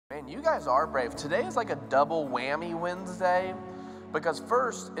Man, you guys are brave. Today is like a double whammy Wednesday because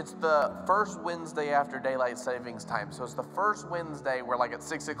first, it's the first Wednesday after daylight savings time. So it's the first Wednesday where like at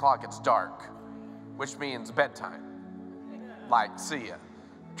 6 o'clock it's dark, which means bedtime. Like, see ya.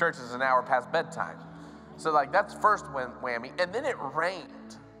 Church is an hour past bedtime. So like that's first whammy. And then it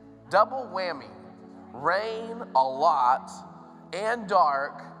rained. Double whammy. Rain a lot and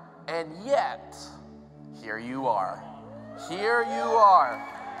dark, and yet here you are. Here you are.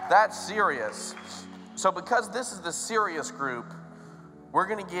 That's serious. So because this is the serious group, we're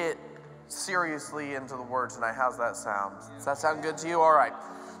going to get seriously into the word tonight. How's that sound? Does that sound good to you? All right.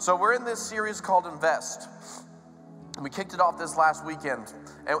 So we're in this series called Invest. And we kicked it off this last weekend.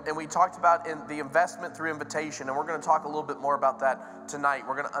 And we talked about the investment through invitation. And we're going to talk a little bit more about that tonight.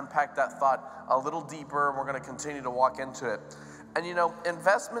 We're going to unpack that thought a little deeper. And we're going to continue to walk into it. And you know,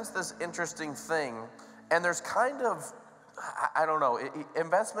 investment's this interesting thing. And there's kind of, I don't know,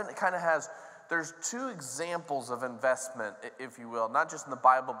 investment kind of has, there's two examples of investment, if you will, not just in the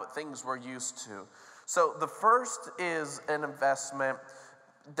Bible, but things we're used to. So the first is an investment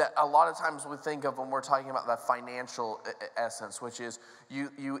that a lot of times we think of when we're talking about the financial essence, which is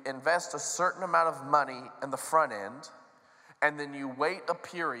you invest a certain amount of money in the front end, and then you wait a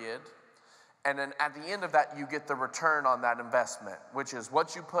period, and then at the end of that, you get the return on that investment, which is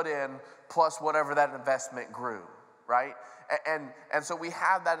what you put in plus whatever that investment grew, right? And so we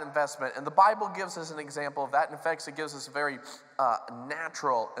have that investment, and the Bible gives us an example of that. In fact, it gives us a very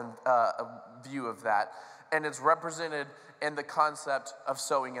natural view of that, and it's represented in the concept of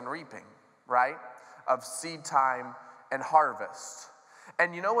sowing and reaping, right? Of seed time and harvest.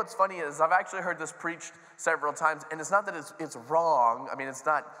 And you know what's funny is I've actually heard this preached several times, and it's not that it's wrong. I mean, it's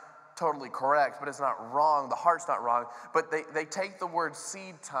not totally correct, but it's not wrong. The heart's not wrong. But they take the word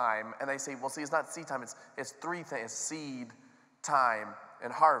seed time and they say, well, see, it's not seed time. It's three things: seed, time,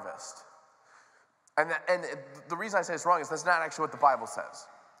 and harvest. And the reason I say it's wrong is that's not actually what the Bible says.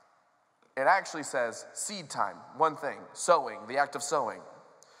 It actually says seed time, one thing, sowing, the act of sowing.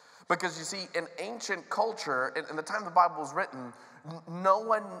 Because you see, in ancient culture, in the time the Bible was written, no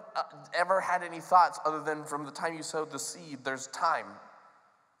one ever had any thoughts other than from the time you sowed the seed, there's time.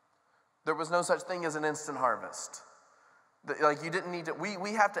 There was no such thing as an instant harvest. Like, you didn't need to,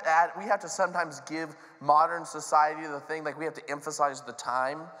 we have to sometimes give modern society the thing, like we have to emphasize the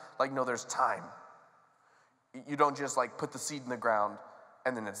time. Like, no, there's time. You don't just like put the seed in the ground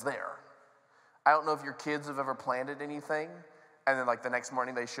and then it's there. I don't know if your kids have ever planted anything and then like the next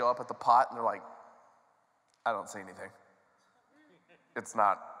morning they show up at the pot and they're like, I don't see anything. It's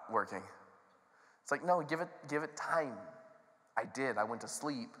not working. It's like, no, give it time. I did. I went to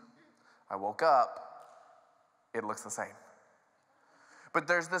sleep. I woke up. It looks the same. But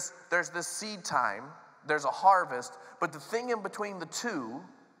there's this seed time, there's a harvest, but the thing in between the two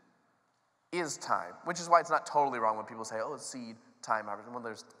is time, which is why it's not totally wrong when people say, oh, it's seed, time, harvest. Well,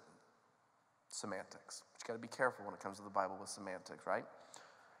 there's semantics. But you got to be careful when it comes to the Bible with semantics, right?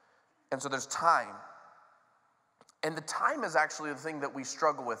 And so there's time. And the time is actually the thing that we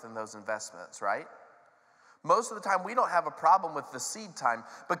struggle with in those investments, right? Most of the time, we don't have a problem with the seed time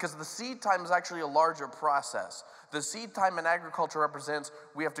because the seed time is actually a larger process. The seed time in agriculture represents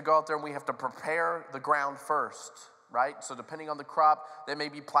we have to go out there and we have to prepare the ground first, right? So depending on the crop, they may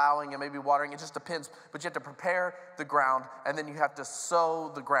be plowing, it may be watering, it just depends. But you have to prepare the ground and then you have to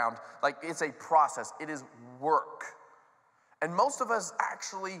sow the ground. Like, it's a process. It is work. And most of us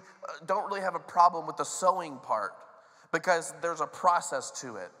actually don't really have a problem with the sowing part because there's a process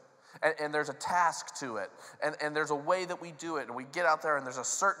to it. And there's a task to it. And there's a way that we do it. And we get out there and there's a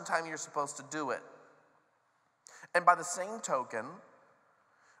certain time you're supposed to do it. And by the same token,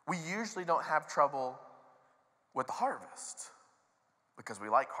 we usually don't have trouble with the harvest because we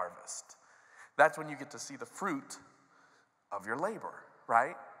like harvest. That's when you get to see the fruit of your labor,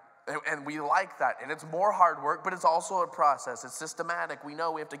 right? And we like that. And it's more hard work, but it's also a process. It's systematic. We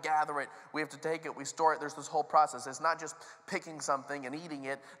know we have to gather it. We have to take it. We store it. There's this whole process. It's not just picking something and eating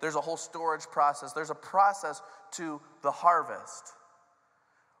it. There's a whole storage process. There's a process to the harvest.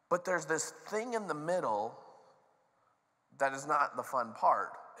 But there's this thing in the middle that is not the fun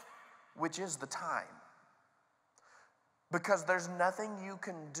part, which is the time. Because there's nothing you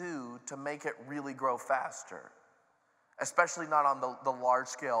can do to make it really grow faster. Especially not on the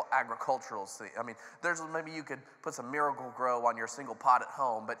large-scale agricultural scene. I mean, maybe you could put some Miracle-Gro on your single pot at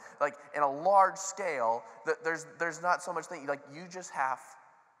home, but like in a large scale, there's not so much thing. Like, you just have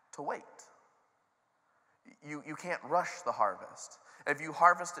to wait. You can't rush the harvest. If you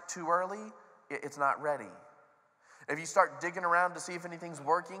harvest it too early, it's not ready. If you start digging around to see if anything's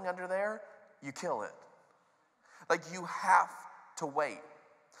working under there, you kill it. Like, you have to wait.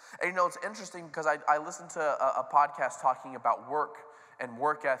 And it's interesting because I listened to a podcast talking about work and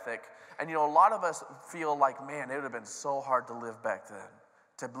work ethic. And a lot of us feel like, man, it would have been so hard to live back then.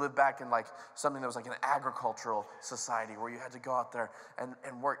 To live back in like something that was like an agricultural society where you had to go out there and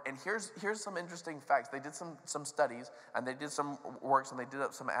work. And here's some interesting facts. They did some studies, and they did some works, and they did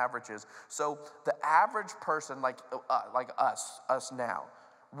up some averages. So the average person, like us now,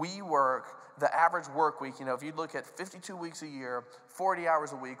 we work, the average work week, if you look at 52 weeks a year, 40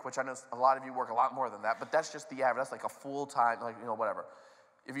 hours a week, which I know a lot of you work a lot more than that, but that's just the average. That's like a full-time, whatever.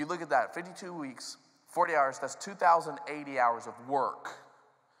 If you look at that, 52 weeks, 40 hours, that's 2,080 hours of work.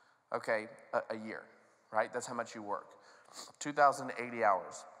 Okay, a year, right? That's how much you work. 2,080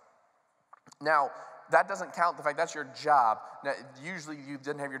 hours. Now, that doesn't count the fact that's your job. Now, usually you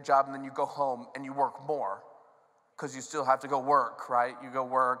didn't have your job and then you go home and you work more because you still have to go work, right? You go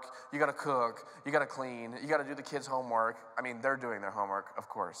work, you got to cook, you got to clean, you got to do the kids' homework. I mean, they're doing their homework, of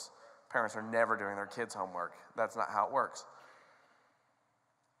course. Parents are never doing their kids' homework. That's not how it works.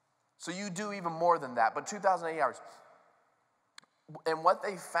 So you do even more than that, but 2,080 hours. And what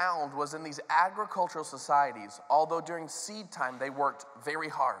they found was in these agricultural societies, although during seed time they worked very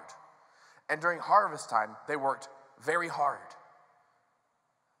hard, and during harvest time they worked very hard,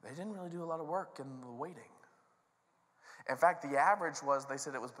 they didn't really do a lot of work in the waiting. In fact, the average was, they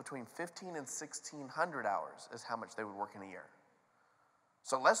said it was between 1,500 and 1,600 hours is how much they would work in a year.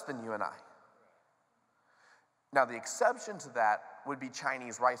 So less than you and I. Now the exception to that would be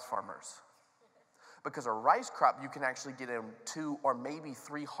Chinese rice farmers. Because a rice crop, you can actually get in 2 or maybe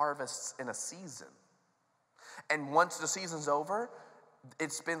 3 harvests in a season. And once the season's over,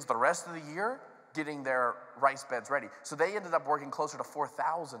 it spends the rest of the year getting their rice beds ready. So they ended up working closer to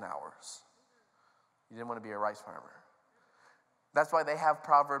 4,000 hours. You didn't want to be a rice farmer. That's why they have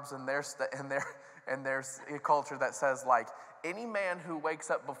proverbs in their culture that says, like, any man who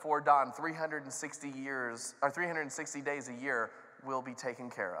wakes up before dawn 360 days a year will be taken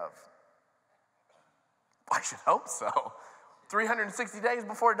care of. I should hope so. 360 days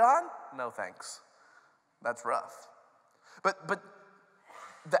before dawn? No thanks. That's rough. But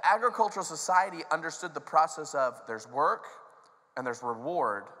the agricultural society understood the process of there's work and there's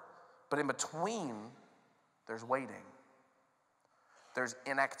reward, but in between, there's waiting. There's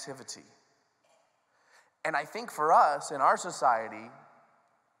inactivity. And I think for us, in our society,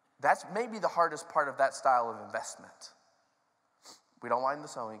 that's maybe the hardest part of that style of investment. We don't mind the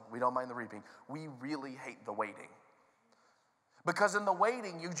sowing. We don't mind the reaping. We really hate the waiting. Because in the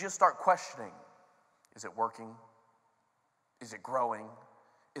waiting, you just start questioning. Is it working? Is it growing?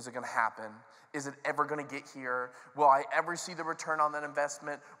 Is it going to happen? Is it ever going to get here? Will I ever see the return on that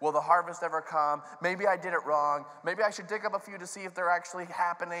investment? Will the harvest ever come? Maybe I did it wrong. Maybe I should dig up a few to see if they're actually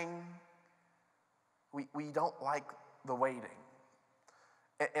happening. We don't like the waiting.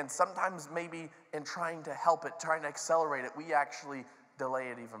 And sometimes maybe in trying to help it, trying to accelerate it, we actually delay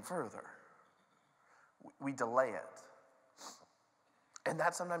it even further. We delay it. And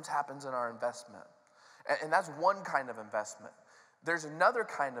that sometimes happens in our investment. And that's one kind of investment. There's another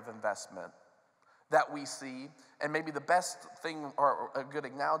kind of investment that we see, and maybe the best thing or a good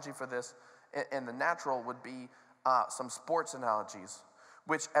analogy for this in the natural would be some sports analogies,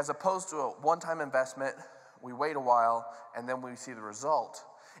 which as opposed to a one-time investment, we wait a while and then we see the result.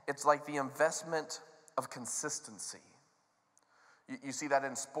 It's like the investment of consistency. You see that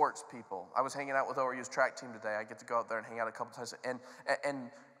in sports people. I was hanging out with ORU's track team today. I get to go out there and hang out a couple times. And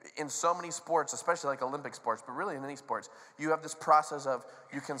in so many sports, especially like Olympic sports, but really in any sports, you have this process of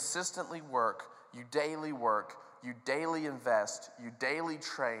you consistently work, you daily invest, you daily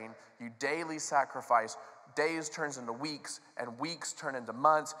train, you daily sacrifice. Days turns into weeks, and weeks turn into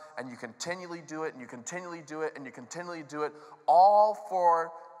months, and you continually do it, and you continually do it, and you continually do it, all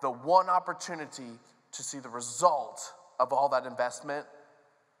for the one opportunity to see the result of all that investment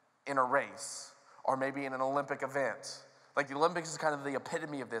in a race, or maybe in an Olympic event. Like the Olympics is kind of the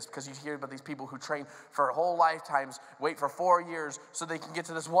epitome of this, because you hear about these people who train for whole lifetimes, wait for 4 years so they can get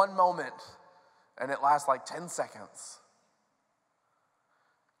to this one moment, and it lasts like 10 seconds.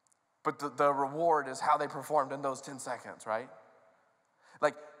 But the reward is how they performed in those 10 seconds, right?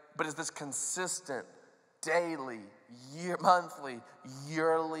 But it's this consistent, daily, monthly,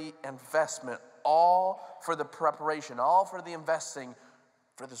 yearly investment, all for the preparation, all for the investing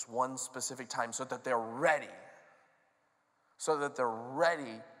for this one specific time so that they're ready. So that they're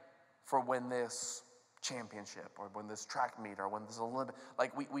ready for when this championship or when this track meet or when this Olympic,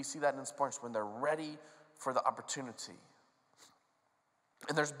 we see that in sports, when they're ready for the opportunity.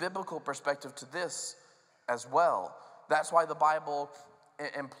 And there's biblical perspective to this as well. That's why the Bible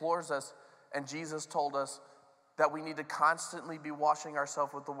implores us, and Jesus told us that we need to constantly be washing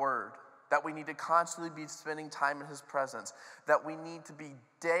ourselves with the Word, that we need to constantly be spending time in His presence, that we need to be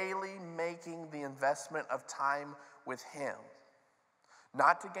daily making the investment of time with Him.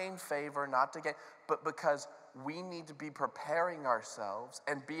 Not to gain favor, but because we need to be preparing ourselves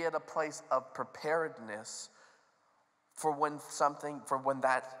and be at a place of preparedness for when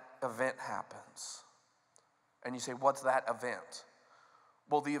that event happens. And you say, what's that event?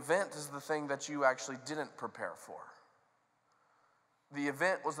 Well, the event is the thing that you actually didn't prepare for. The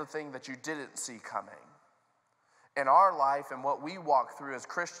event was the thing that you didn't see coming. In our life and what we walk through as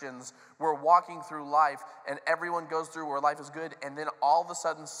Christians, we're walking through life and everyone goes through where life is good, and then all of a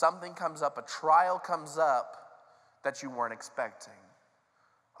sudden something comes up, a trial comes up that you weren't expecting.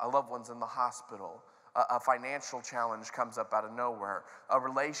 A loved one's in the hospital. A financial challenge comes up out of nowhere, a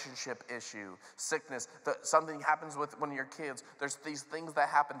relationship issue, sickness, something happens with one of your kids. There's these things that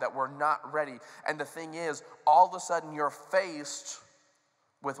happen that we're not ready. And the thing is, all of a sudden you're faced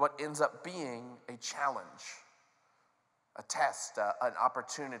with what ends up being a challenge, a test, an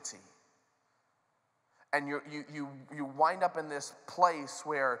opportunity. And you wind up in this place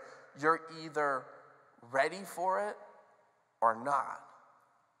where you're either ready for it or not.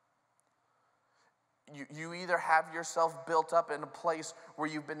 You either have yourself built up in a place where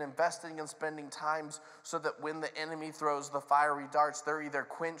you've been investing and spending times so that when the enemy throws the fiery darts, they're either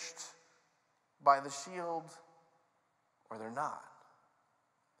quenched by the shield or they're not.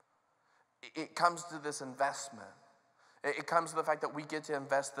 It comes to this investment. It comes to the fact that we get to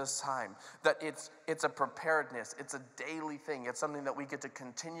invest this time, that it's a preparedness, it's a daily thing, it's something that we get to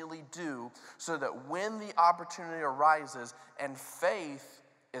continually do so that when the opportunity arises and faith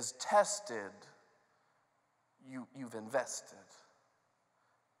is tested, you've invested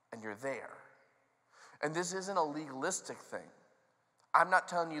and you're there. And this isn't a legalistic thing. I'm not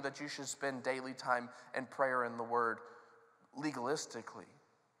telling you that you should spend daily time in prayer and the Word legalistically.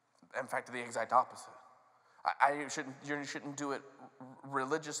 In fact, the exact opposite. You shouldn't do it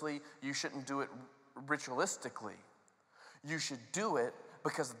religiously. You shouldn't do it ritualistically. You should do it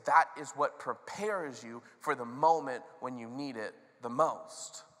because that is what prepares you for the moment when you need it the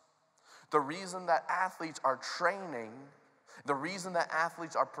most. The reason that athletes are training, the reason that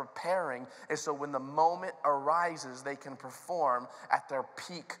athletes are preparing is so when the moment arises, they can perform at their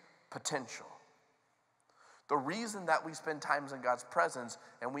peak potential. The reason that we spend time in God's presence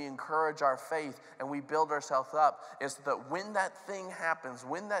and we encourage our faith and we build ourselves up is so that when that thing happens,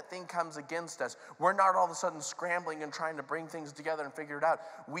 when that thing comes against us, we're not all of a sudden scrambling and trying to bring things together and figure it out.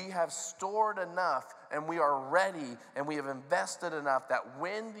 We have stored enough and we are ready and we have invested enough that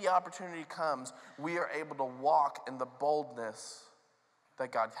when the opportunity comes, we are able to walk in the boldness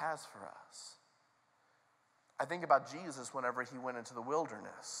that God has for us. I think about Jesus whenever he went into the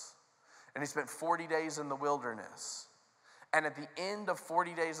wilderness. And he spent 40 days in the wilderness. And at the end of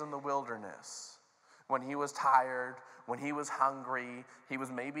 40 days in the wilderness, when he was tired, when he was hungry, he was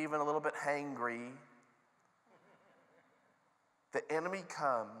maybe even a little bit hangry, the enemy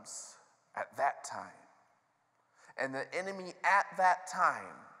comes at that time. And the enemy at that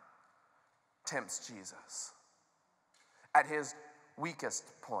time tempts Jesus. At his weakest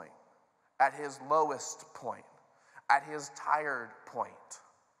point, at his lowest point, at his tired point.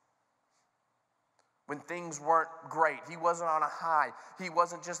 When things weren't great, he wasn't on a high, he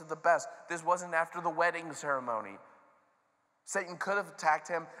wasn't just at the best. This wasn't after the wedding ceremony. Satan could have attacked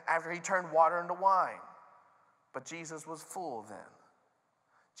him after he turned water into wine. But Jesus was full then.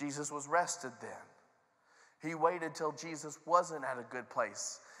 Jesus was rested then. He waited till Jesus wasn't at a good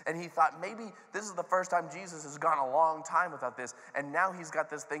place. And he thought maybe this is the first time Jesus has gone a long time without this. And now he's got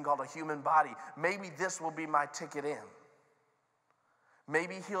this thing called a human body. Maybe this will be my ticket in.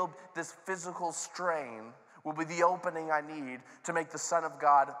 Maybe this physical strain will be the opening I need to make the Son of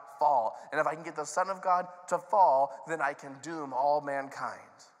God fall. And if I can get the Son of God to fall, then I can doom all mankind.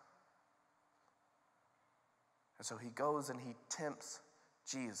 And so he goes and he tempts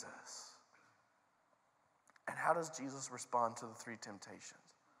Jesus. And how does Jesus respond to the three temptations?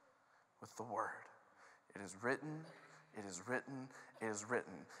 With the word. It is written, it is written, it is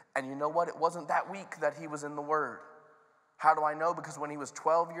written. And you know what? It wasn't that week that he was in the word. How do I know? Because when he was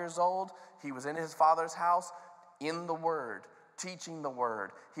 12 years old, he was in his father's house in the word, teaching the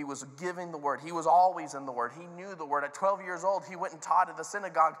word. He was giving the word. He was always in the word. He knew the word. At 12 years old, he went and taught at the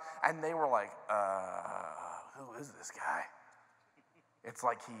synagogue, and they were like, who is this guy? It's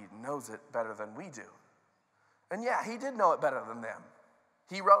like he knows it better than we do. And yeah, he did know it better than them.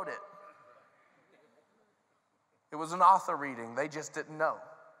 He wrote it. It was an author reading. They just didn't know.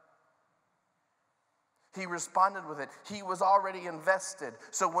 He responded with it. He was already invested.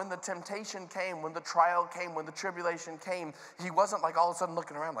 So when the temptation came, when the trial came, when the tribulation came, he wasn't like all of a sudden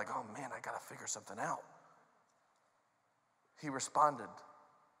looking around like, oh man, I got to figure something out. He responded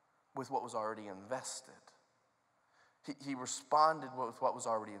with what was already invested. He responded with what was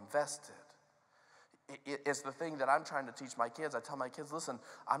already invested. It's the thing that I'm trying to teach my kids. I tell my kids, listen,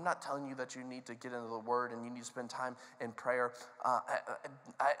 I'm not telling you that you need to get into the Word and you need to spend time in prayer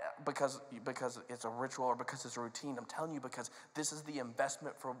because it's a ritual or because it's a routine. I'm telling you because this is the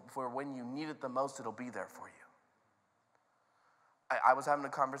investment for when you need it the most, it'll be there for you. I was having a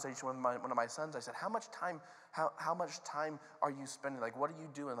conversation with one of my sons. I said, how much time are you spending? Like, what are you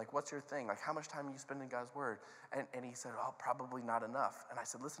doing? Like, what's your thing? Like, how much time are you spending in God's Word? And he said, oh, probably not enough. And I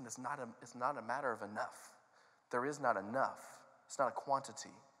said, listen, it's not a matter of enough. There is not enough. It's not a quantity.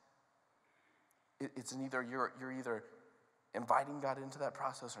 It's either you're either inviting God into that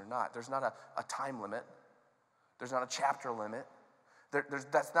process or not. There's not a time limit. There's not a chapter limit.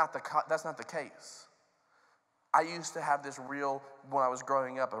 That's not the case. I used to have when I was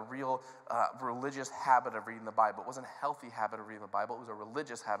growing up, a real religious habit of reading the Bible. It wasn't a healthy habit of reading the Bible. It was a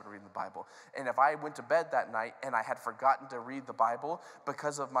religious habit of reading the Bible. And if I went to bed that night and I had forgotten to read the Bible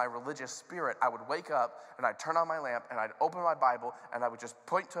because of my religious spirit, I would wake up and I'd turn on my lamp and I'd open my Bible and I would just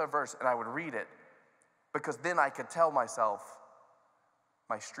point to a verse and I would read it because then I could tell myself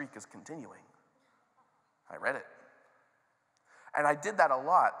my streak is continuing. I read it. And I did that a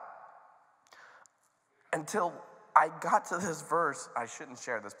lot. Until I got to this verse. I shouldn't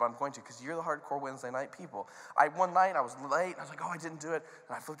share this, but I'm going to because you're the hardcore Wednesday night people. One night I was late, and I was like, oh, I didn't do it.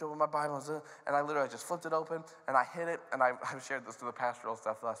 And I flipped open my Bible, and I literally just flipped it open, and I hit it, and I shared this to the pastoral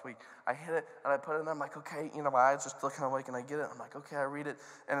stuff last week. I hit it, and I put it in there. I'm like, okay, my eyes just looking awake, and I get it. I'm like, okay, I read it,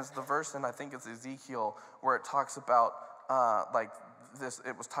 and it's the verse, and I think it's Ezekiel, where it talks about,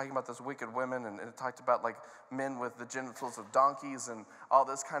 it was talking about this wicked women, and it talked about like men with the genitals of donkeys and all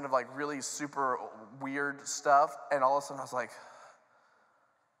this kind of like really super weird stuff. And all of a sudden I was like,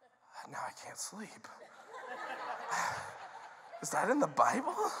 now I can't sleep. Is that in the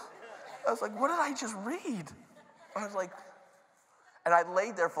Bible? I was like, what did I just read? I was like, and I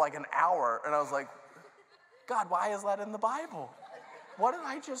laid there for like an hour and I was like, God, why is that in the Bible? What did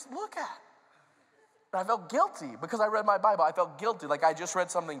I just look at? And I felt guilty because I read my Bible. I felt guilty, like I just read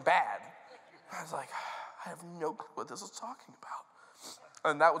something bad. I was like, I have no clue what this is talking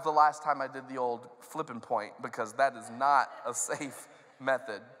about. And that was the last time I did the old flipping point because that is not a safe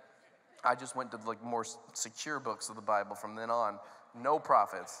method. I just went to like more secure books of the Bible from then on. No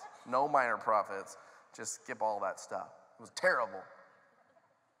prophets, no minor prophets. Just skip all that stuff. It was terrible.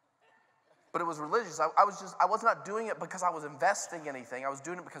 But it was religious. I was not doing it because I was investing anything. I was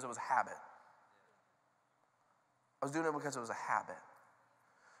doing it because it was habit. I was doing it because it was a habit.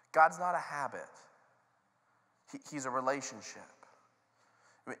 God's not a habit. He's a relationship.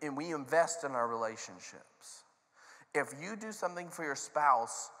 And we invest in our relationships. If you do something for your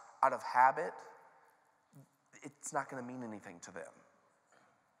spouse out of habit, it's not going to mean anything to them.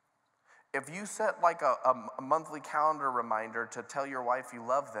 If you set like a monthly calendar reminder to tell your wife you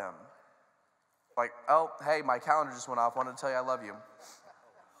love them, like, oh, hey, my calendar just went off, wanted to tell you I love you.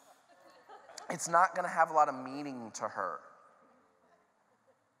 It's not going to have a lot of meaning to her.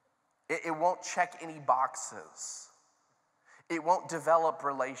 It won't check any boxes. It won't develop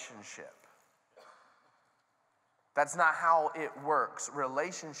relationship. That's not how it works.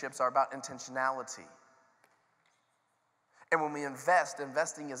 Relationships are about intentionality. And when we invest,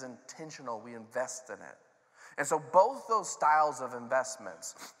 investing is intentional. We invest in it. And so both those styles of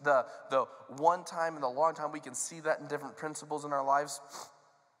investments, the one time and the long time, we can see that in different principles in our lives.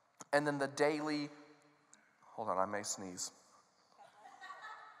 And then the daily, hold on, I may sneeze.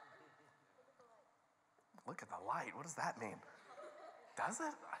 Look at the light. What does that mean? Does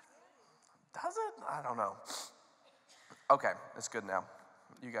it? Does it? I don't know. Okay, it's good now.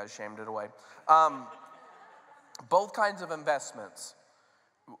 You guys shamed it away. Both kinds of investments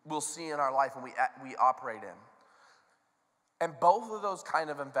we'll see in our life and we operate in. And both of those kind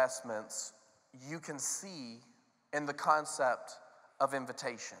of investments you can see in the concept of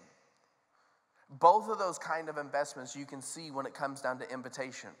invitation. Both of those kind of investments you can see when it comes down to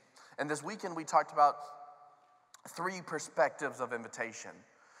invitation. And this weekend we talked about 3 perspectives of invitation.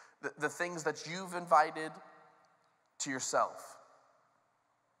 The things that you've invited to yourself.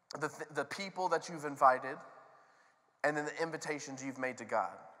 The people that you've invited. And then the invitations you've made to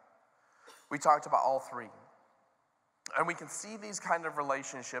God. We talked about all 3. And we can see these kind of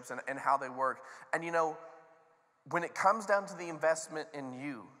relationships and how they work. And when it comes down to the investment in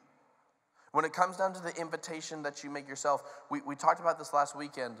you, when it comes down to the invitation that you make yourself, we talked about this last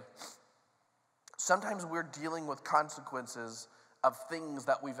weekend. Sometimes we're dealing with consequences of things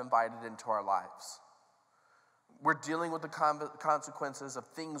that we've invited into our lives. We're dealing with the consequences of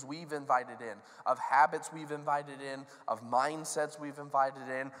things we've invited in, of habits we've invited in, of mindsets we've invited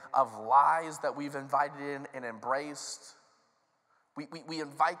in, of lies that we've invited in and embraced. We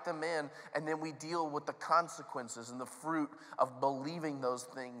invite them in, and then we deal with the consequences and the fruit of believing those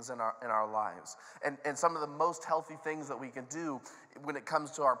things in our lives. And some of the most healthy things that we can do when it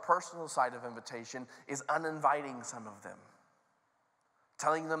comes to our personal side of invitation is uninviting some of them,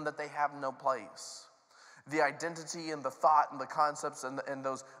 telling them that they have no place. The identity and the thought and the concepts and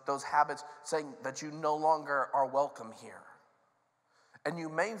those habits saying that you no longer are welcome here. And you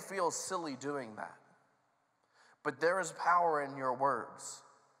may feel silly doing that. But there is power in your words.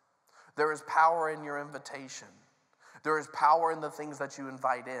 There is power in your invitation. There is power in the things that you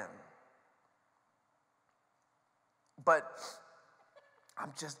invite in. But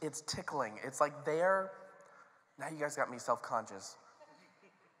it's tickling. It's like there. Now you guys got me self-conscious.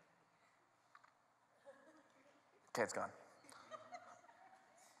 Okay, it's gone.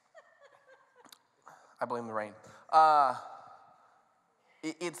 I blame the rain.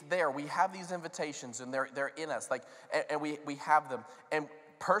 It's there. We have these invitations, and they're in us. And we have them. And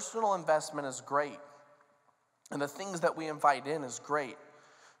personal investment is great, and the things that we invite in is great.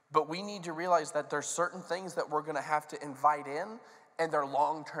 But we need to realize that there's certain things that we're going to have to invite in, and they're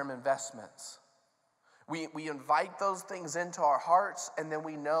long-term investments. We invite those things into our hearts, and then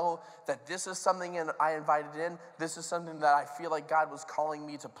we know that this is something I invited in. This is something that I feel like God was calling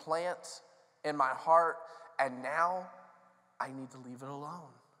me to plant in my heart, and now I need to leave it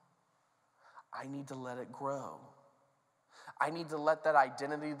alone. I need to let it grow. I need to let that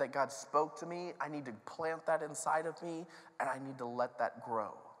identity that God spoke to me, I need to plant that inside of me, and I need to let that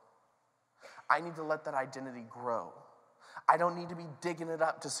grow. I need to let that identity grow. I don't need to be digging it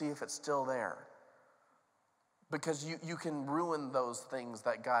up to see if it's still there. Because you can ruin those things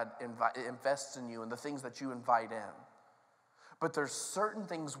that God invests in you and the things that you invite in. But there's certain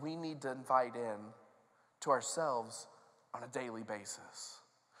things we need to invite in to ourselves on a daily basis.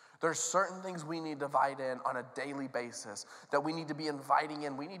 There's certain things we need to invite in on a daily basis that we need to be inviting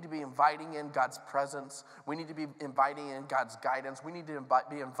in. We need to be inviting in God's presence. We need to be inviting in God's guidance. We need to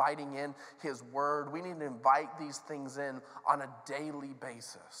be inviting in His word. We need to invite these things in on a daily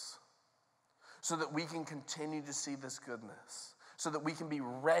basis so that we can continue to see this goodness, so that we can be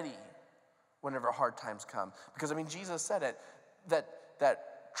ready whenever hard times come. Because, Jesus said it,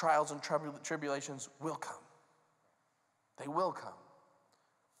 that trials and tribulations will come. They will come.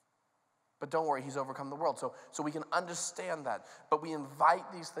 But don't worry, He's overcome the world. So we can understand that. But we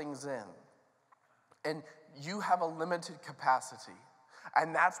invite these things in. And you have a limited capacity.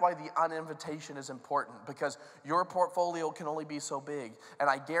 And that's why the uninvitation is important, because your portfolio can only be so big. And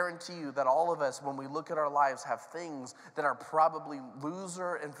I guarantee you that all of us, when we look at our lives, have things that are probably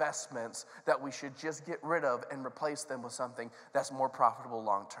loser investments that we should just get rid of and replace them with something that's more profitable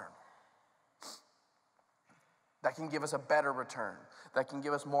long term. That can give us a better return. That can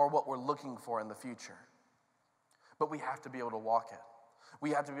give us more what we're looking for in the future. But we have to be able to walk it. We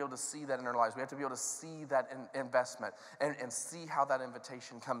have to be able to see that in our lives. We have to be able to see that investment and see how that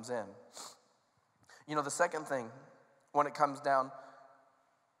invitation comes in. The second thing, when it comes down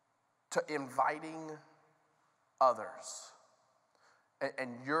to inviting others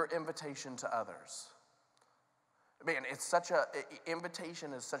and your invitation to others. Man,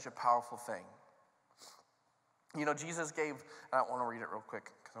 invitation is such a powerful thing. Jesus gave, and I want to read it real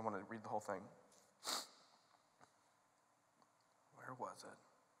quick because I want to read the whole thing. Where was it?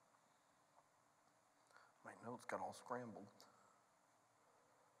 My notes got all scrambled.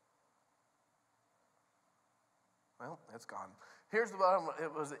 Well, it's gone. Here's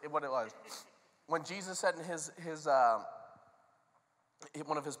what it was. When Jesus said in his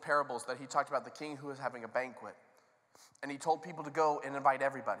one of his parables that he talked about the king who was having a banquet, and he told people to go and invite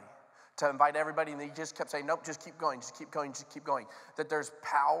everybody. And he just kept saying, nope, just keep going, just keep going, just keep going. That there's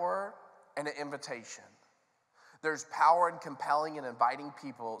power in an invitation. There's power in compelling and inviting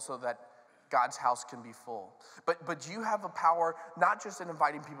people so that God's house can be full. But you have a power not just in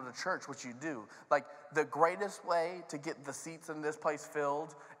inviting people to church, which you do. Like, the greatest way to get the seats in this place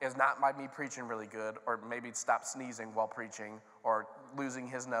filled is not by me preaching really good, or maybe stop sneezing while preaching, or losing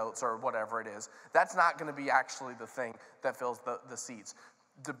his notes, or whatever it is. That's not going to be actually the thing that fills the seats.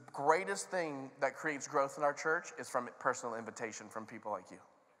 The greatest thing that creates growth in our church is from personal invitation from people like you.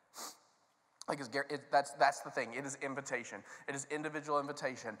 That's the thing. It is invitation. It is individual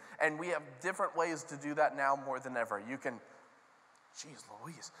invitation. And we have different ways to do that now more than ever. You can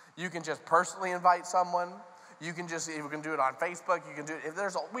just personally invite someone. You can do it on Facebook. You can do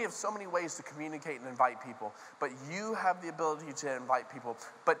it. We have so many ways to communicate and invite people, but you have the ability to invite people.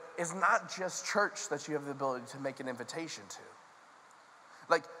 But it's not just church that you have the ability to make an invitation to.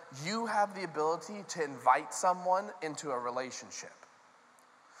 Like, you have the ability to invite someone into a relationship.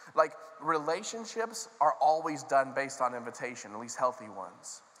 Like, relationships are always done based on invitation, at least healthy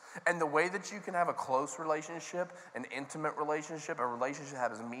ones. And the way that you can have a close relationship, an intimate relationship, a relationship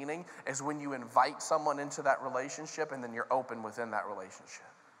that has meaning, is when you invite someone into that relationship and then you're open within that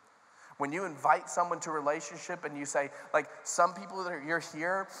relationship. When you invite someone to a relationship and you say, like, some people that you're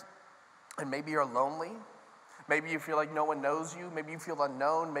here and maybe you're lonely, maybe you feel like no one knows you, maybe you feel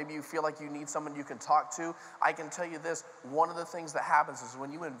unknown, maybe you feel like you need someone you can talk to. I can tell you this, one of the things that happens is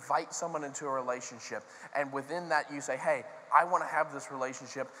when you invite someone into a relationship and within that you say, hey, I want to have this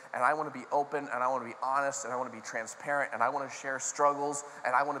relationship and I want to be open and I want to be honest and I want to be transparent and I want to share struggles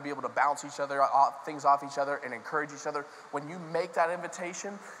and I want to be able to bounce things off each other and encourage each other. When you make that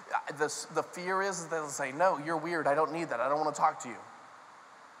invitation, the fear is that they'll say, no, you're weird, I don't need that, I don't want to talk to you,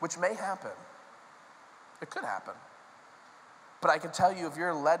 which may happen. It could happen. But I can tell you, if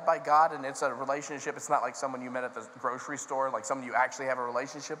you're led by God and it's a relationship, it's not like someone you met at the grocery store, like someone you actually have a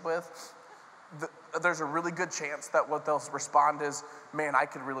relationship with, there's a really good chance that what they'll respond is, man, I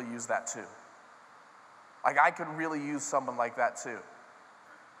could really use that too. Like, I could really use someone like that too.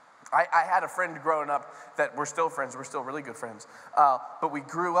 I had a friend growing up that we're still friends, we're still really good friends. But we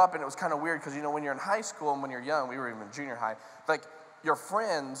grew up and it was kind of weird because, you know, when you're in high school and when you're young, we were even in junior high, like, your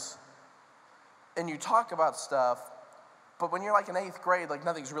friends, and you talk about stuff, but when you're like in 8th grade, like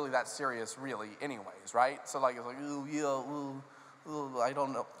nothing's really that serious really anyways, right? So like, it's like, ooh, yeah, ooh, I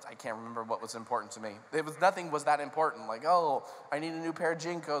don't know. I can't remember what was important to me. Nothing was that important. Like, oh, I need a new pair of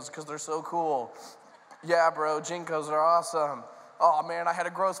Jinkos because they're so cool. Yeah, bro, Jinkos are awesome. Oh man, I had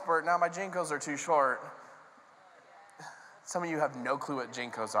a growth spurt, now my Jinkos are too short. Some of you have no clue what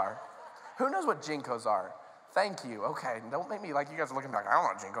Jinkos are. Who knows what Jinkos are? Thank you, okay. Don't make me like, you guys are looking back, I don't know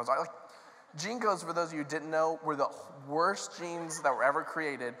what Jinkos are. Like, Jinkos, for those of you who didn't know, were the worst jeans that were ever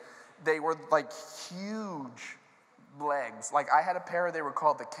created. They were like huge legs. Like, I had a pair, they were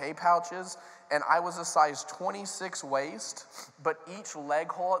called the K pouches, and I was a size 26 waist, but each leg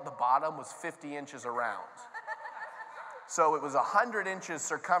hole at the bottom was 50 inches around. So it was 100 inches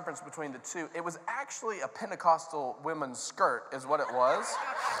circumference between the two. It was actually a Pentecostal women's skirt is what it was.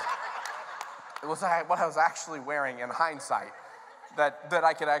 It was what I was actually wearing in hindsight. That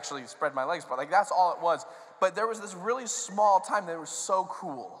I could actually spread my legs, but like that's all it was. But there was this really small time, they were so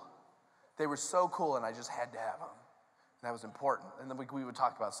cool. They were so cool and I just had to have them. And that was important. And then we would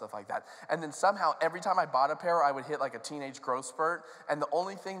talk about stuff like that. And then somehow every time I bought a pair, I would hit like a teenage growth spurt. And the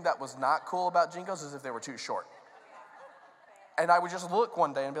only thing that was not cool about Jinkos is if they were too short. And I would just look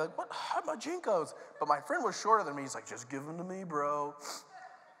one day and be like, what are my Jinkos? But my friend was shorter than me. He's like, just give them to me, bro.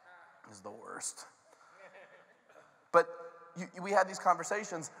 It's the worst. But we had these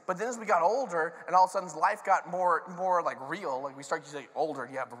conversations, but then as we got older, and all of a sudden life got more like real, like we started to get older,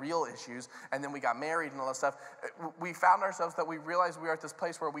 you have real issues, and then we got married and all that stuff, we found ourselves that we realized we were at this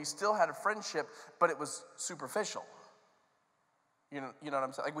place where we still had a friendship, but it was superficial. You know what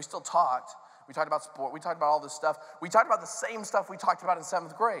I'm saying? Like we still talked. We talked about sport. We talked about all this stuff. We talked about the same stuff we talked about in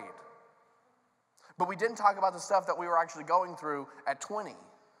 7th grade. But we didn't talk about the stuff that we were actually going through at 20,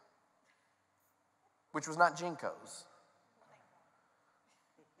 which was not Jinkos.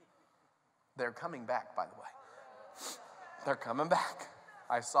 They're coming back, by the way. They're coming back.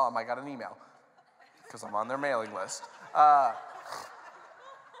 I saw them. I got an email because I'm on their mailing list.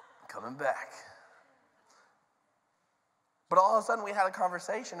 Coming back. But all of a sudden we had a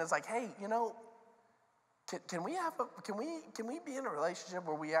conversation. It's like, hey, you know, can we be in a relationship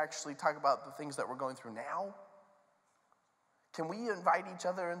where we actually talk about the things that we're going through now? Can we invite each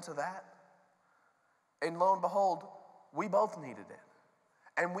other into that? And lo and behold, we both needed it.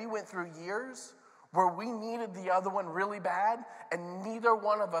 And we went through years where we needed the other one really bad, and neither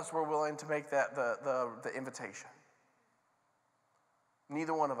one of us were willing to make that the invitation.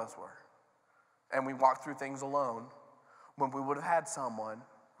 Neither one of us were. And we walked through things alone when we would have had someone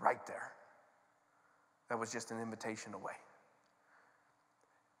right there that was just an invitation away.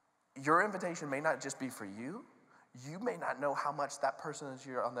 Your invitation may not just be for you. You may not know how much that person that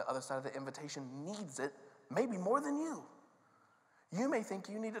you're on the other side of the invitation needs it, maybe more than you. You may think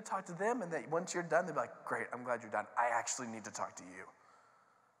you need to talk to them, and that once you're done, they'll be like, great, I'm glad you're done. I actually need to talk to you.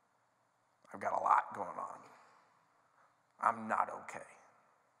 I've got a lot going on. I'm not okay.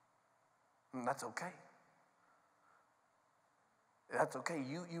 And that's okay. That's okay.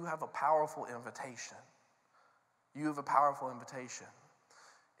 You have a powerful invitation. You have a powerful invitation.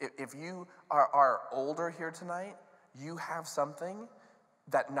 If you are older here tonight, you have something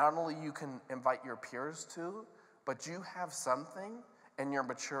that not only you can invite your peers to, but you have something in your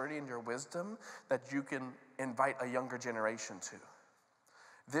maturity and your wisdom that you can invite a younger generation to.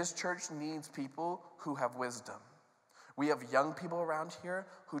 This church needs people who have wisdom. We have young people around here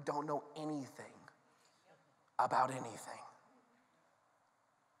who don't know anything about anything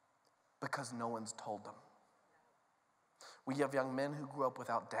because no one's told them. We have young men who grew up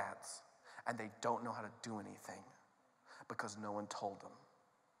without dads and they don't know how to do anything because no one told them.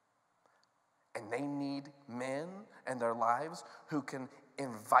 And they need men in their lives who can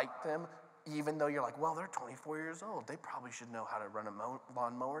invite them, even though you're like, well, they're 24 years old. They probably should know how to run a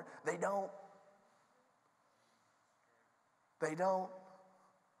lawnmower. They don't. They don't.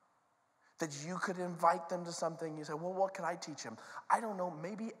 That you could invite them to something. You say, well, what can I teach them? I don't know,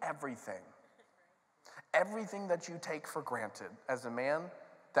 maybe everything. Everything that you take for granted as a man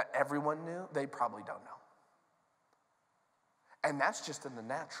that everyone knew, they probably don't know. And that's just in the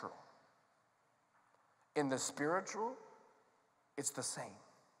natural. In the spiritual, it's the same.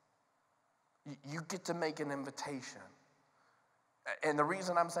 You get to make an invitation. And the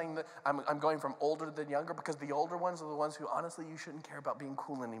reason I'm saying that I'm going from older than younger, because the older ones are the ones who honestly you shouldn't care about being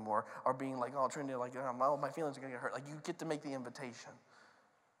cool anymore, or being like, oh, Trinity, like, oh, my feelings are gonna get hurt. Like, you get to make the invitation.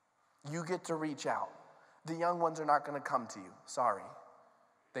 You get to reach out. The young ones are not gonna come to you. Sorry.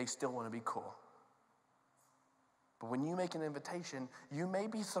 They still wanna be cool. But when you make an invitation, you may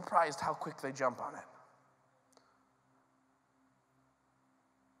be surprised how quick they jump on it.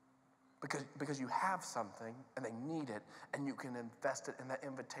 Because you have something and they need it and you can invest it in that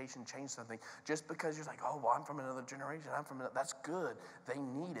invitation, change something. Just because you're like, oh, well, I'm from another generation, that's good. They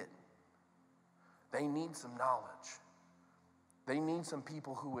need it. They need some knowledge. They need some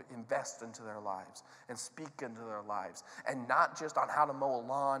people who would invest into their lives and speak into their lives. And not just on how to mow a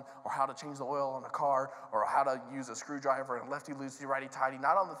lawn or how to change the oil on a car or how to use a screwdriver and lefty-loosey, righty-tighty.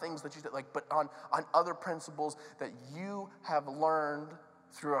 Not on the things that you did, but on other principles that you have learned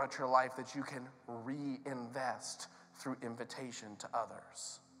throughout your life that you can reinvest through invitation to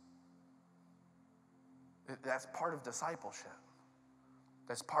others. That's part of discipleship.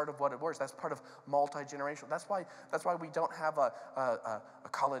 That's part of what it works. That's part of multi-generational. That's why we don't have a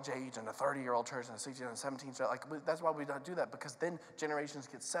college age and a 30-year-old church and a 16 and a 17. That's why we don't do that, because then generations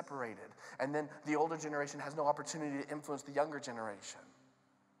get separated. And then the older generation has no opportunity to influence the younger generation.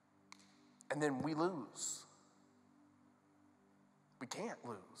 And then we lose. We can't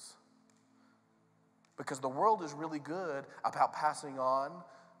lose. Because the world is really good about passing on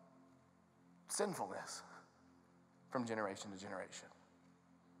sinfulness from generation to generation.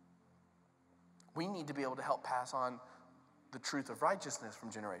 We need to be able to help pass on the truth of righteousness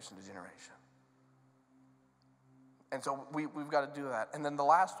from generation to generation. And so we've got to do that. And then the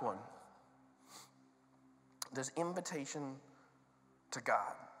last one, there's invitation to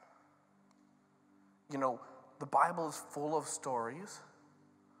God. You know, the Bible is full of stories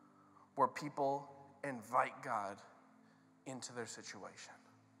where people invite God into their situation,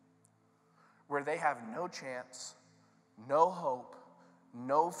 where they have no chance, no hope,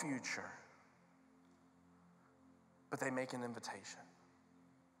 no future, but they make an invitation,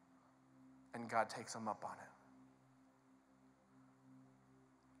 and God takes them up on it.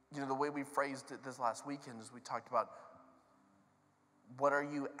 You know, the way we phrased it this last weekend is we talked about, what are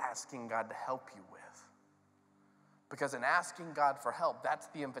you asking God to help you with? Because in asking God for help, that's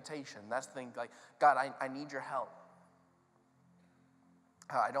the invitation. That's the thing, like, God, I need your help.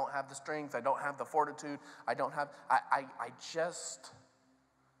 I don't have the strength. I don't have the fortitude. I just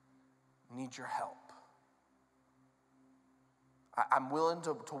need your help. I'm willing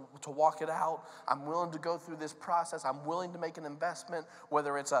to walk it out. I'm willing to go through this process. I'm willing to make an investment,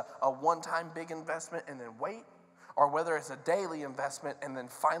 whether it's a one-time big investment and then wait, or whether it's a daily investment and then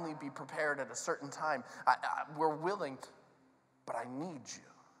finally be prepared at a certain time. We're willing, but I need you.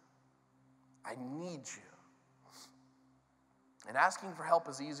 I need you. And asking for help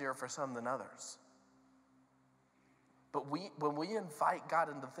is easier for some than others. But when we invite God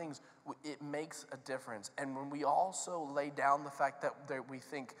into things, it makes a difference. And when we also lay down the fact that we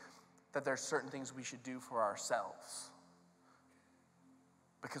think that there's certain things we should do for ourselves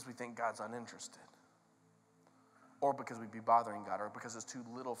because we think God's uninterested, or because we'd be bothering God, or because it's too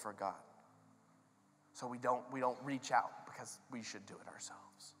little for God. So we don't reach out because we should do it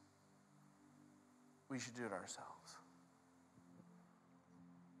ourselves. We should do it ourselves.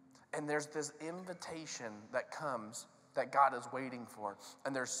 And there's this invitation that comes that God is waiting for.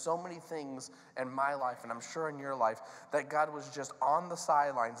 And there's so many things in my life, and I'm sure in your life, that God was just on the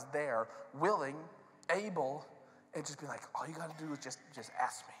sidelines there, willing, able, And just be like, all you got to do is just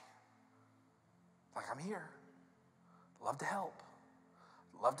ask me. Like, I'm here. Love to help.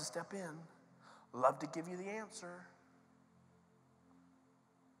 Love to step in. Love to give you the answer.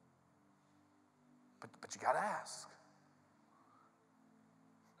 But you got to ask.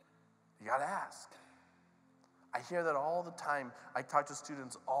 You got to ask. I hear that all the time. I talk to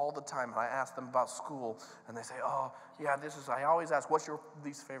students all the time, and I ask them about school, and they say, oh, yeah, I always ask, what's your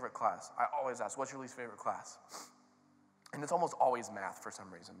least favorite class? I always ask, what's your least favorite class? And it's almost always math for some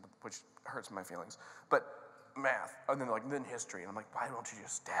reason, which hurts my feelings. But math, and then history. And I'm like, why don't you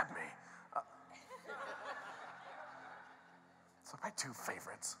just stab me? So my two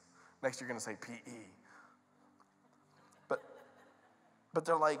favorites. Next you're going to say PE. But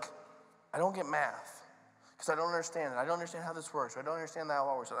they're like, I don't get math because I don't understand it. I don't understand how this works. I don't understand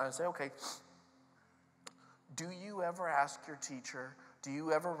how it works. And I say, okay, do you ever ask your teacher, do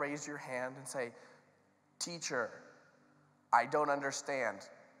you ever raise your hand and say, teacher, I don't understand.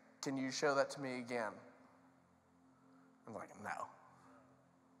 Can you show that to me again? I'm like, no.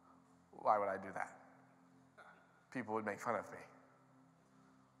 Why would I do that? People would make fun of me.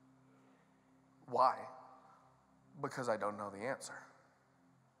 Why? Because I don't know the answer.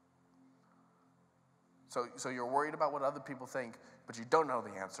 So you're worried about what other people think, but you don't know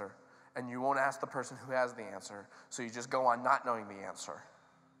the answer, and you won't ask the person who has the answer, so you just go on not knowing the answer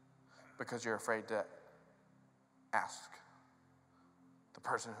because you're afraid to ask the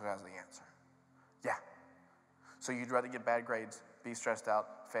person who has the answer. Yeah. So you'd rather get bad grades, be stressed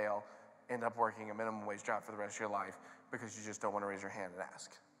out, fail, end up working a minimum wage job for the rest of your life because you just don't want to raise your hand and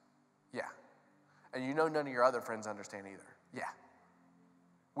ask. Yeah. And you know none of your other friends understand either. Yeah.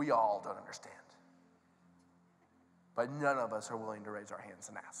 We all don't understand. But none of us are willing to raise our hands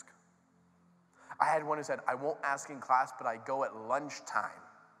and ask. I had one who said, I won't ask in class, but I go at lunchtime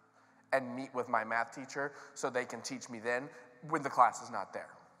and meet with my math teacher so they can teach me then when the class is not there.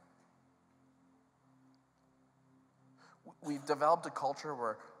 We've developed a culture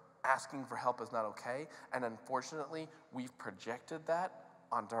where asking for help is not okay, and unfortunately, we've projected that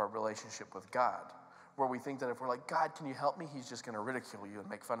onto our relationship with God, where we think that if we're like, God, can you help me? He's just going to ridicule you and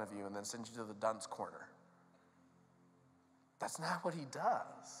make fun of you and then send you to the dunce corner. That's not what he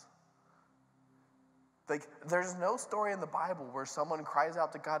does. Like, there's no story in the Bible where someone cries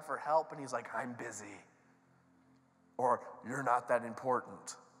out to God for help and he's like, I'm busy. Or, you're not that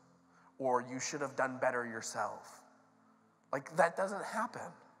important. Or, you should have done better yourself. Like, that doesn't happen.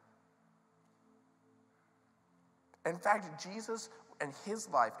 In fact, Jesus and his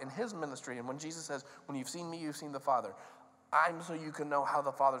life, and his ministry, and when Jesus says, when you've seen me, you've seen the Father, I'm so you can know how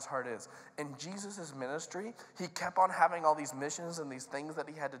the Father's heart is. In Jesus' ministry, he kept on having all these missions and these things that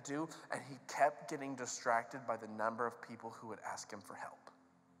he had to do, and he kept getting distracted by the number of people who would ask him for help.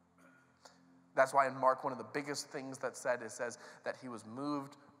 That's why in Mark, one of the biggest things that says that he was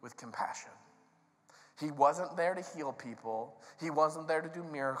moved with compassion. He wasn't there to heal people. He wasn't there to do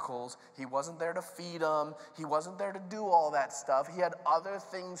miracles. He wasn't there to feed them. He wasn't there to do all that stuff. He had other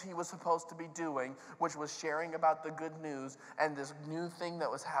things he was supposed to be doing, which was sharing about the good news and this new thing that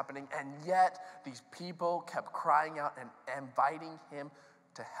was happening. And yet, these people kept crying out and inviting him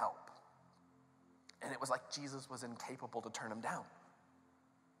to help. And it was like Jesus was incapable to turn them down.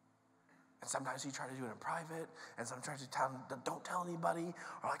 And sometimes he tried to do it in private, and sometimes he tell them, don't tell anybody,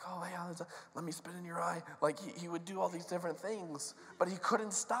 or like, oh, hey, let me spit in your eye. Like, he would do all these different things, but he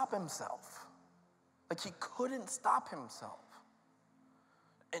couldn't stop himself. Like, he couldn't stop himself.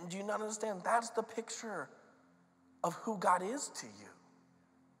 And do you not understand? That's the picture of who God is to you.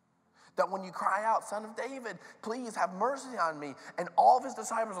 That when you cry out, Son of David, please have mercy on me, and all of his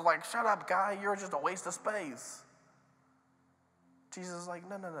disciples are like, shut up, guy, you're just a waste of space. Jesus is like,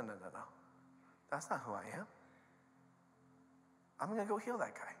 no. That's not who I am. I'm going to go heal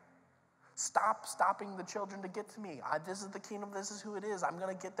that guy. Stop stopping the children to get to me. This is the kingdom. This is who it is.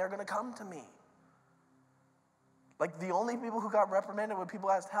 They're going to come to me. Like, the only people who got reprimanded when people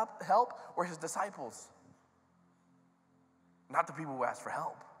asked help were his disciples. Not the people who asked for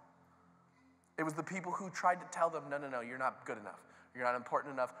help. It was the people who tried to tell them, no, you're not good enough. You're not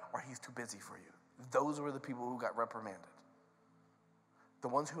important enough, or he's too busy for you. Those were the people who got reprimanded. The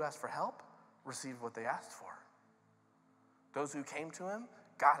ones who asked for help received what they asked for. Those who came to him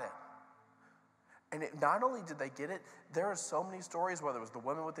got it. And not only did they get it, there are so many stories, whether it was the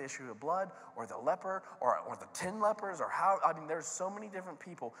woman with the issue of blood, or the leper, or the 10 lepers, there's so many different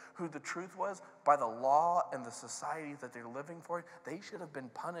people who the truth was, by the law and the society that they're living for, they should have been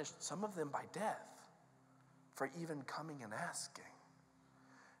punished, some of them by death, for even coming and asking.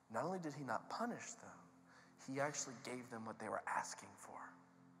 Not only did he not punish them, he actually gave them what they were asking for.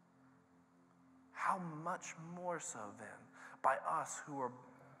 how much more so then by us who are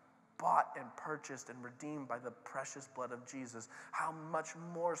bought and purchased and redeemed by the precious blood of Jesus, how much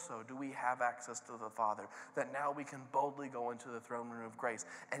more so do we have access to the Father, that now we can boldly go into the throne room of grace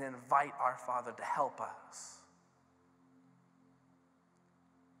and invite our Father to help us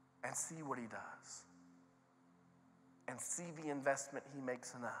and see what he does and see the investment he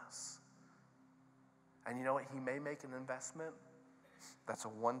makes in us. And you know what? He may make an investment that's a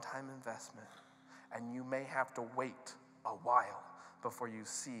one-time investment, and you may have to wait a while before you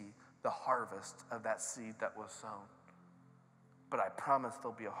see the harvest of that seed that was sown. But I promise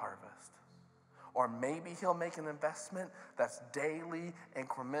there'll be a harvest. Or maybe he'll make an investment that's daily,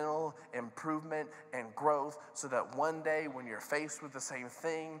 incremental improvement and growth, so that one day when you're faced with the same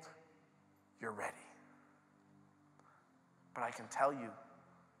thing, you're ready. But I can tell you,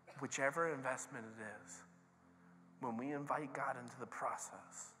 whichever investment it is, when we invite God into the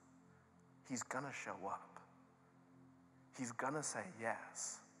process, he's gonna show up. He's gonna say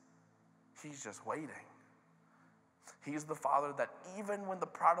yes. He's just waiting. He's the Father that even when the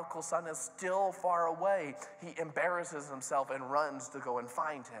prodigal son is still far away, he embarrasses himself and runs to go and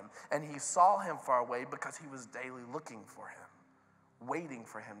find him. And he saw him far away because he was daily looking for him, waiting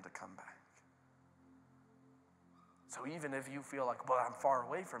for him to come back. So even if you feel like, well, I'm far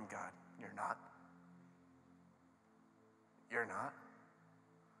away from God, you're not. You're not.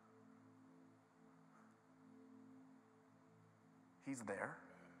 He's there,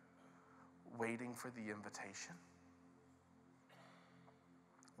 waiting for the invitation,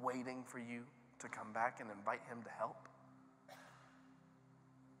 waiting for you to come back and invite him to help.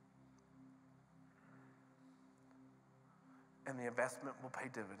 And the investment will pay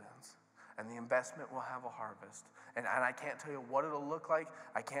dividends. And the investment will have a harvest. And I can't tell you what it'll look like.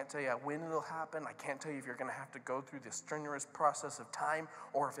 I can't tell you when it'll happen. I can't tell you if you're going to have to go through this strenuous process of time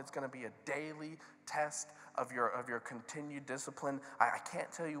or if it's going to be a daily test of your continued discipline. I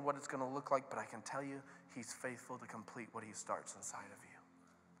can't tell you what it's going to look like, but I can tell you he's faithful to complete what he starts inside of you.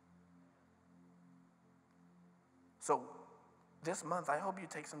 So this month, I hope you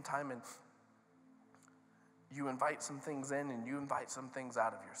take some time and you invite some things in and you invite some things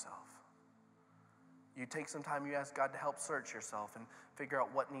out of yourself. You take some time, you ask God to help search yourself and figure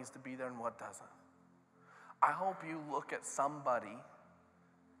out what needs to be there and what doesn't. I hope you look at somebody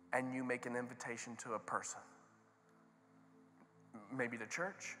and you make an invitation to a person. Maybe to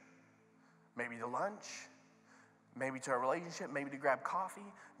church, maybe to lunch, maybe to a relationship, maybe to grab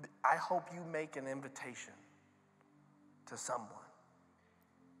coffee. I hope you make an invitation to someone.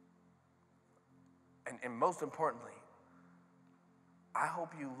 And most importantly, I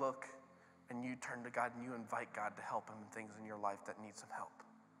hope you look and you turn to God and you invite God to help him in things in your life that need some help,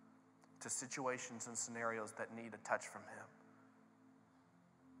 to situations and scenarios that need a touch from him.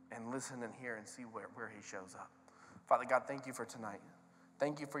 And listen and hear and see where he shows up. Father God, thank you for tonight.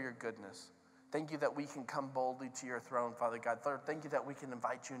 Thank you for your goodness. Thank you that we can come boldly to your throne, Father God. Lord, thank you that we can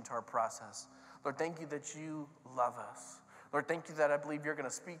invite you into our process. Lord, thank you that you love us. Lord, thank you that I believe you're going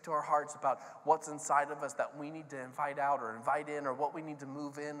to speak to our hearts about what's inside of us that we need to invite out or invite in, or what we need to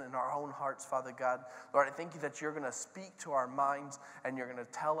move in our own hearts, Father God. Lord, I thank you that you're going to speak to our minds and you're going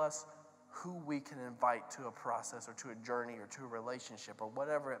to tell us who we can invite to a process or to a journey or to a relationship or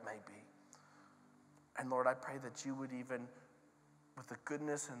whatever it may be. And Lord, I pray that you would even, with the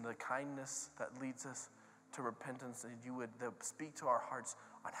goodness and the kindness that leads us to repentance, that you would speak to our hearts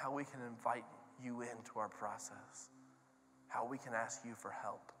on how we can invite you into our process. How we can ask you for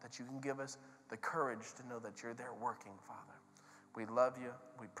help, that you can give us the courage to know that you're there working, Father. We love you.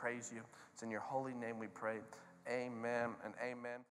 We praise you. It's in your holy name we pray. Amen and amen.